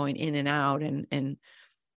money going in and out and.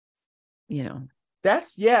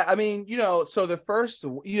 That's, I mean, so the first,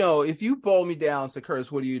 if you boil me down to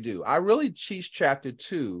Curtis, what do? I really teach chapter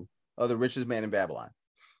 2 of The Richest Man in Babylon.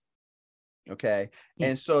 Okay. Yeah.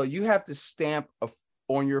 And so you have to stamp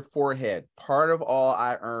on your forehead, part of all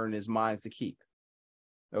I earn is mine to keep.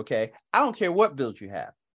 Okay. I don't care what bills you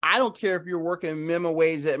have. I don't care if you're working minimum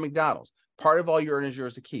wage at McDonald's. Part of all you earn is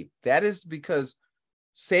yours to keep. That is because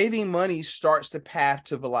saving money starts the path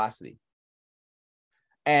to velocity.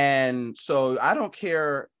 And so I don't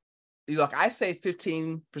care, like I say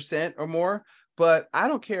 15% or more, but I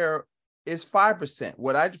don't care, it's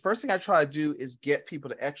 5%. First thing I try to do is get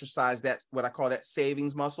people to exercise that, what I call that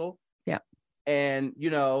savings muscle. Yeah. And,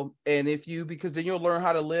 because then you'll learn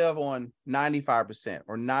how to live on 95%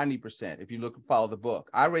 or 90% if you follow the book.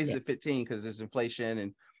 I raised it to 15 because there's inflation,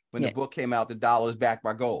 and when the book came out, the dollar is backed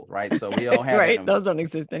by gold, right? So we don't have right. that Those don't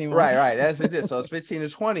exist anymore. Right. That's it. So it's 15 to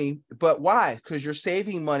 20. But why? Because you're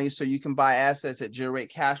saving money so you can buy assets that generate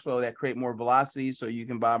cash flow that create more velocity, so you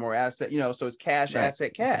can buy more assets. So it's cash,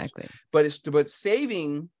 asset, cash. Exactly. But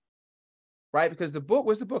saving, right? Because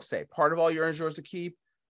what's the book say? Part of all your earnings yours to keep.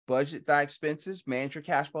 Budget thy expenses, manage your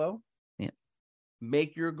cash flow. Yeah.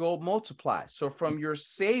 Make your goal multiply. So from your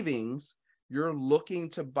savings, you're looking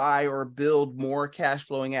to buy or build more cash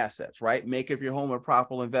flowing assets, right? Make of your home a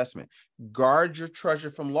profitable investment. Guard your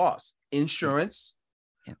treasure from loss. Insurance,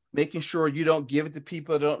 making sure you don't give it to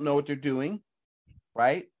people that don't know what they're doing,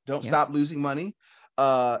 right? Don't stop losing money.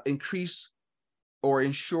 Increase or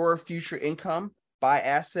ensure future income. Buy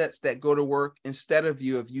assets that go to work instead of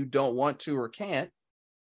you if you don't want to or can't,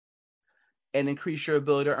 and increase your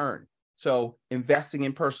ability to earn. So investing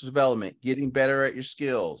in personal development, getting better at your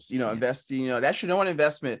skills, investing, that's your number one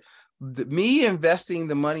investment. Me investing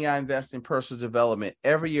the money I invest in personal development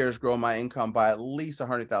every year has grown my income by at least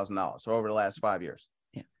 $100,000 over the last 5 years.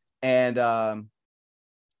 Yeah. And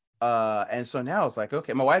so now it's like,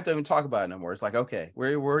 okay, my wife doesn't even talk about it no more. It's like, okay,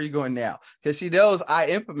 where are you going now? Because she knows I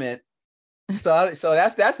implement. So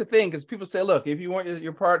that's the thing. Because people say, look, if you want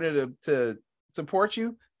your partner to support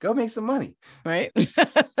you, go make some money. Right.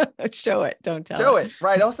 Show it. Don't tell Show it.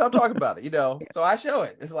 Right. Don't stop talking about it. Yeah. So I show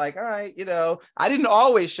it. It's like, all right, I didn't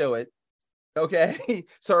always show it. Okay.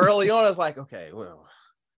 So early on, I was like, okay, well,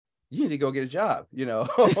 you need to go get a job,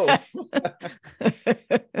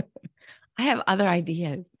 I have other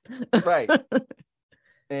ideas. Right.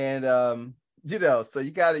 And so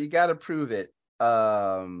you gotta prove it.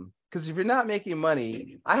 Because if you're not making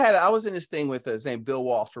money, I was in this thing with his name, Bill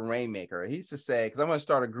Walsh from Rainmaker. He used to say, because I'm going to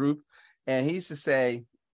start a group, and he used to say,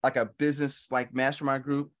 like a business, like mastermind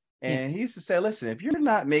group. And he used to say, listen, if you're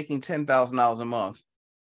not making $10,000 a month,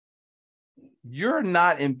 you're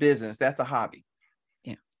not in business. That's a hobby.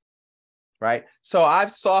 Yeah. Right. So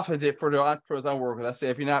I've softened it for the entrepreneurs I work with. I say,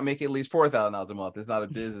 if you're not making at least $4,000 a month, it's not a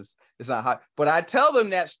business. It's not hot. But I tell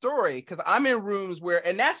them that story because I'm in rooms where,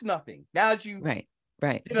 and that's nothing. Now that you, right.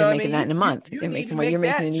 They're making that in a month. They're making what you're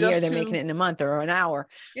making in a year. They're making it in a month or an hour.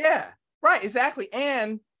 Yeah, right. Exactly.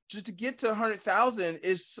 And just to get to 100,000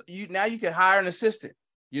 is you can hire an assistant,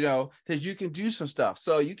 because you can do some stuff.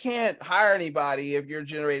 So you can't hire anybody if you're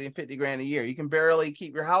generating 50 grand a year. You can barely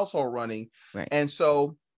keep your household running. Right. And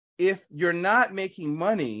so if you're not making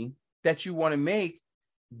money that you want to make,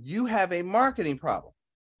 you have a marketing problem.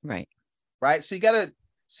 Right. Right. So you got to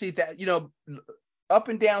see that, up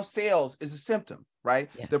and down sales is a symptom, right?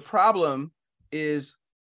 Yes. The problem is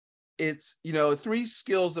it's, three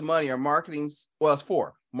skills of money are marketing. Well, it's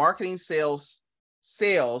four: marketing, sales,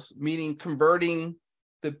 meaning converting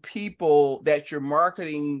the people that you're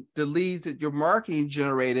marketing, the leads that you're marketing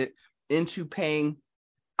generated into paying.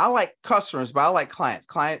 I like customers, but I like clients.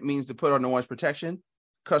 Client means to put on the one's protection.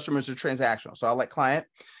 Customers are transactional. So I like client.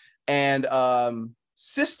 And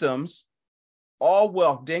systems, all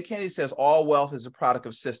wealth. Dan Kennedy says all wealth is a product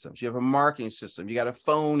of systems. You have a marketing system. You got a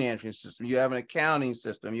phone answering system. You have an accounting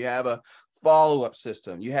system. You have a follow-up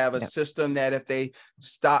system. You have a system that if they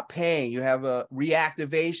stop paying, you have a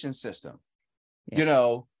reactivation system.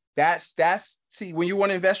 That's see, when you want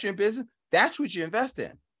to invest in your business, that's what you invest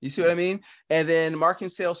in. You see what I mean? And then marketing,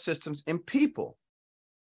 sales, systems, and people.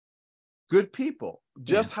 Good people.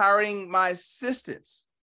 Just hiring my assistants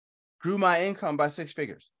grew my income by 6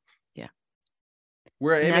 figures. Yeah.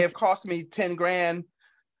 Where it may have cost me 10 grand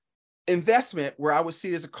investment, where I would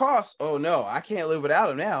see it as a cost. Oh no, I can't live without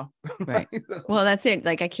them now. Right. Well, that's it.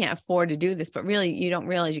 Like, I can't afford to do this, but really you don't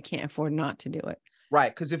realize you can't afford not to do it. Right.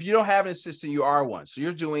 Because if you don't have an assistant, you are one. So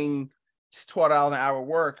you're doing $12 an hour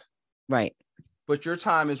work. Right. But your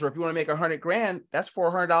time is, or if you want to make 100 grand, that's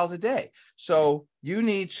 $400 a day. So you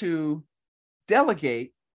need to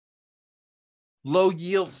delegate low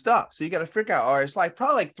yield stuff. So you got to figure out, all right, it's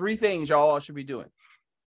probably like 3 things y'all should be doing.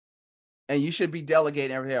 And you should be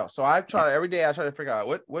delegating everything else. So every day I try to figure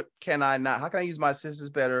out what can I not, how can I use my assistants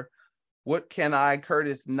better? What can I,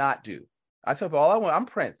 Curtis, not do? I tell people I'm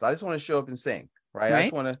Prince. I just want to show up and sing, right? I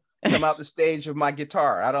just want to come out the stage with my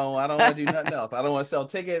guitar. I don't want to do nothing else. I don't want to sell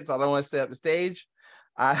tickets. I don't want to set up the stage.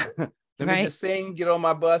 Let me just sing, get on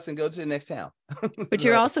my bus, and go to the next town. But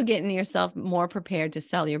you're also getting yourself more prepared to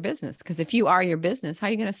sell your business, because if you are your business, how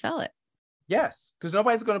are you going to sell it? Yes, because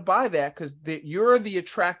nobody's going to buy that, because you're the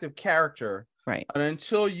attractive character. Right. And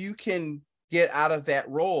until you can get out of that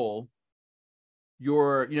role,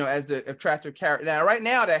 you're, as the attractive character. Now, right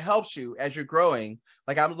now, that helps you as you're growing.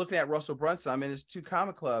 Like, I'm looking at Russell Brunson. I'm in his 2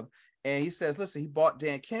 Comma Club, and he says, listen, he bought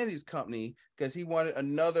Dan Kennedy's company because he wanted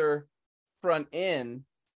another front end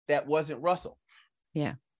that wasn't Russell.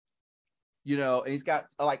 Yeah. And he's got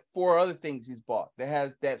like 4 other things he's bought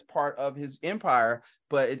that's part of his empire,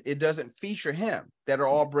 but it doesn't feature him, that are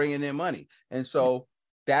all bringing in money. And so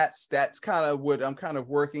that's kind of what I'm kind of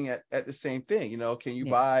working at the same thing. Can you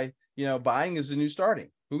buy, buying is the new starting.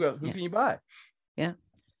 Who can you buy? Yeah.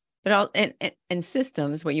 But and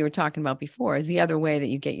systems, what you were talking about before, is the other way that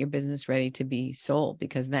you get your business ready to be sold,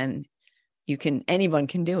 because then anyone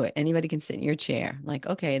can do it. Anybody can sit in your chair, like,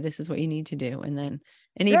 okay, this is what you need to do. And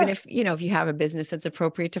even if you have a business that's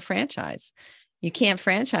appropriate to franchise, you can't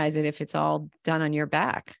franchise it if it's all done on your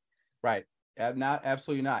back. Right.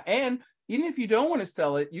 Absolutely not. And even if you don't want to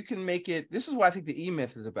sell it, you can make it. This is what I think the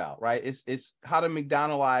E-Myth is about, right? It's how to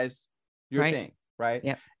McDonald'ize your thing, right?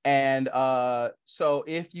 Yeah. And so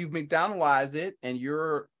if you McDonald'ize it and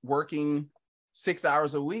you're working 6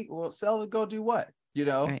 hours a week, well, sell it, go do what?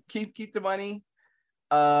 Keep the money,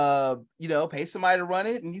 pay somebody to run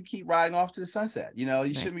it, and you keep riding off to the sunset. You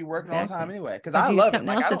shouldn't be working all the time anyway. Because I love it.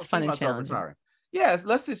 Like, I don't see myself retiring. Yes,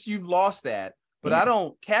 let's just, you've lost that.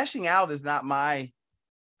 But cashing out is not my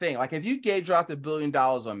thing. Like, if you dropped $1 billion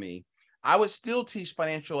on me, I would still teach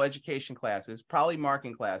financial education classes, probably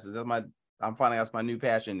marketing classes. I'm finding out that's my new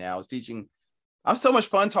passion now, is teaching. I'm so much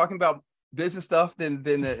fun talking about business stuff than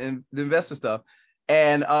the investment stuff.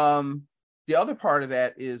 And the other part of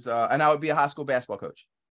that is, and I would be a high school basketball coach.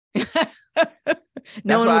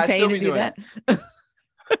 No one would pay you to do that.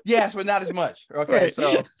 Yes, but not as much. Okay, right.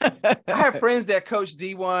 So I have friends that coach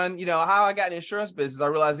D1. How I got in the insurance business, I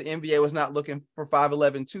realized the NBA was not looking for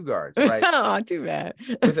 5'11" 2 guards. Right? Oh, too bad.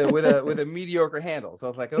 with a mediocre handle. So I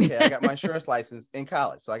was like, okay, I got my insurance license in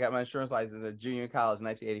college. So I got my insurance license at junior college in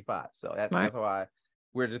 1985. So that's why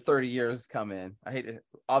where the 30 years come in. I hate it.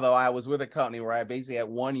 Although I was with a company where I basically had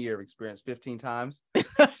 1 year of experience 15 times.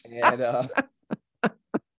 And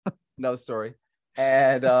another story.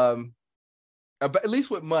 And but at least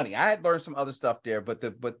with money, I had learned some other stuff there, but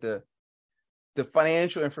the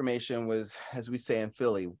financial information was, as we say in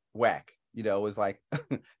Philly, whack. It was like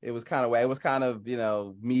it was kind of whack. It was kind of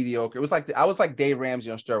mediocre. It was like I was like Dave Ramsey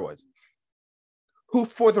on steroids, who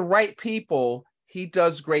for the right people, he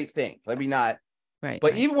does great things. Let me not. Right.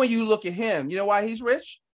 But even when you look at him, you know why he's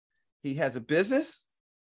rich? He has a business.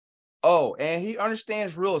 Oh, and he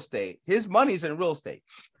understands real estate. His money's in real estate.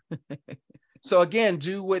 So again,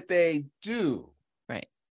 do what they do. Right.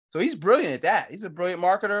 So he's brilliant at that. He's a brilliant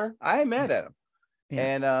marketer. I ain't mad at him.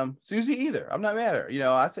 And Susie either. I'm not mad at her.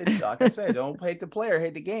 I said, like I said, don't hate the player,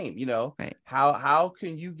 hate the game. Right. How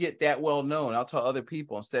can you get that well known? I'll tell other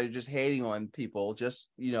people instead of just hating on people. Just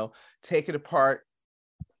take it apart.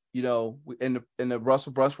 In the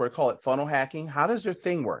Russell Brunson, where they call it funnel hacking. How does their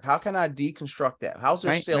thing work? How can I deconstruct that? How's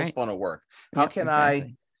their sales funnel work? How can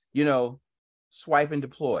I, swipe and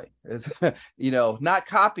deploy? It's, not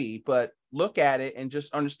copy, but look at it and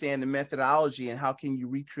just understand the methodology and how can you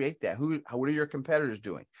recreate that? What are your competitors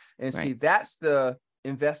doing? And see, that's the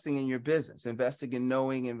investing in your business, investing in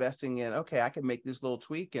knowing, investing in, okay, I can make this little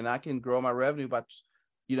tweak and I can grow my revenue by,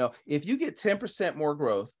 if you get 10% more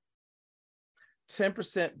growth,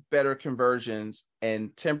 10% better conversions, and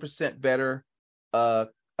 10% better, like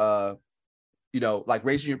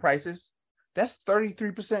raising your prices, that's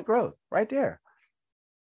 33% growth right there.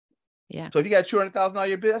 Yeah. So if you got $200,000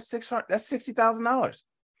 your business, that's $60,000.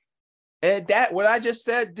 And that, what I just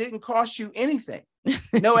said, didn't cost you anything.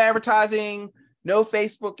 No advertising, no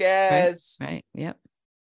Facebook ads. Right. Yep.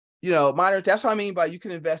 Minor. That's what I mean by you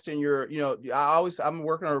can invest in your, I'm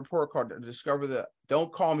working on a report called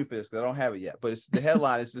don't call me for this because I don't have it yet, but the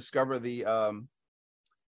headline is discover the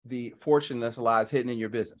fortune that's lies hidden in your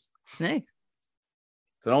business. Nice.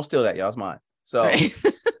 So don't steal that, y'all. It's mine. So, right.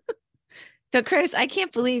 So Curtis, I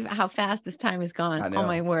can't believe how fast this time has gone. Oh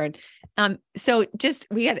my word. So just,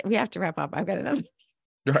 we have to wrap up. I've got another.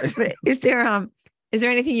 Right. But is there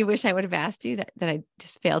anything you wish I would have asked you that I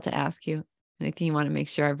just failed to ask you? Anything you want to make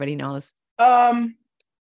sure everybody knows? Not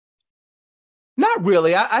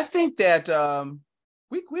really. I think that,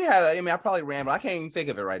 we had, I probably rambled. I can't even think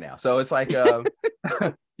of it right now. So it's like, listen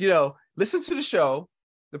to the show,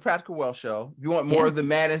 the Practical Wealth Show. If you want more of the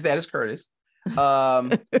madness, that is Curtis.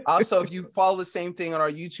 Also, if you follow the same thing on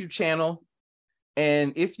our YouTube channel,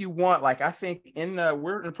 and if you want, like, I think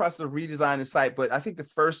we're in the process of redesigning the site, but I think the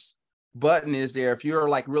first button is there. If you're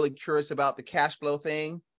like really curious about the cash flow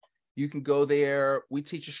thing, you can go there. We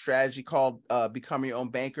teach a strategy called Become Your Own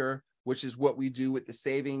Banker, which is what we do with the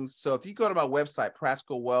savings. So if you go to my website,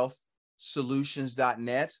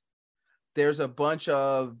 practicalwealthsolutions.net, there's a bunch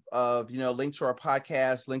of link to our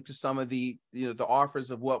podcast, link to some of the offers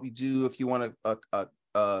of what we do. If you want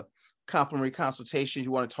a complimentary consultation,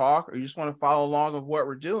 you want to talk, or you just want to follow along of what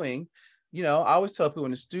we're doing, I always tell people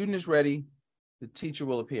when the student is ready, the teacher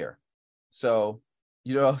will appear. So,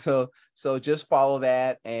 so just follow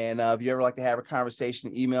that. And if you ever like to have a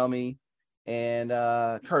conversation, email me and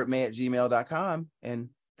kurtmay@gmail.com. And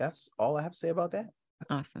that's all I have to say about that.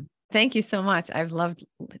 Awesome. Thank you so much. I've loved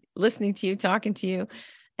listening to you, talking to you.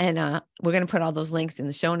 And we're going to put all those links in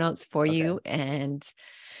the show notes for you. And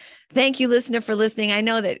thank you, listener, for listening. I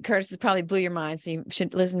know that Curtis has probably blew your mind, so you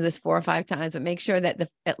should listen to this 4 or 5 times, but make sure that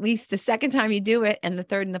at least the second time you do it, and the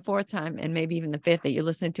third and the fourth time, and maybe even the fifth, that you're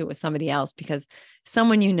listening to it with somebody else, because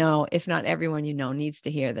someone if not everyone needs to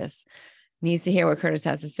hear this, needs to hear what Curtis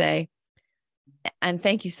has to say. And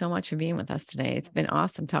thank you so much for being with us today. It's been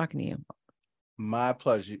awesome talking to you. My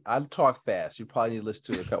pleasure. I talk fast. You probably need to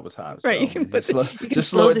listen to it a couple of times. Right. So You can just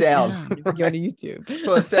slow it down. Right. Go to YouTube.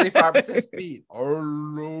 For a 75% speed. Oh,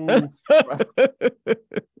 no.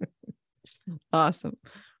 Awesome.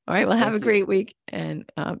 All right. Well, have a great week, and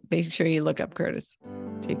make sure you look up Curtis.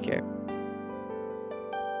 Take care.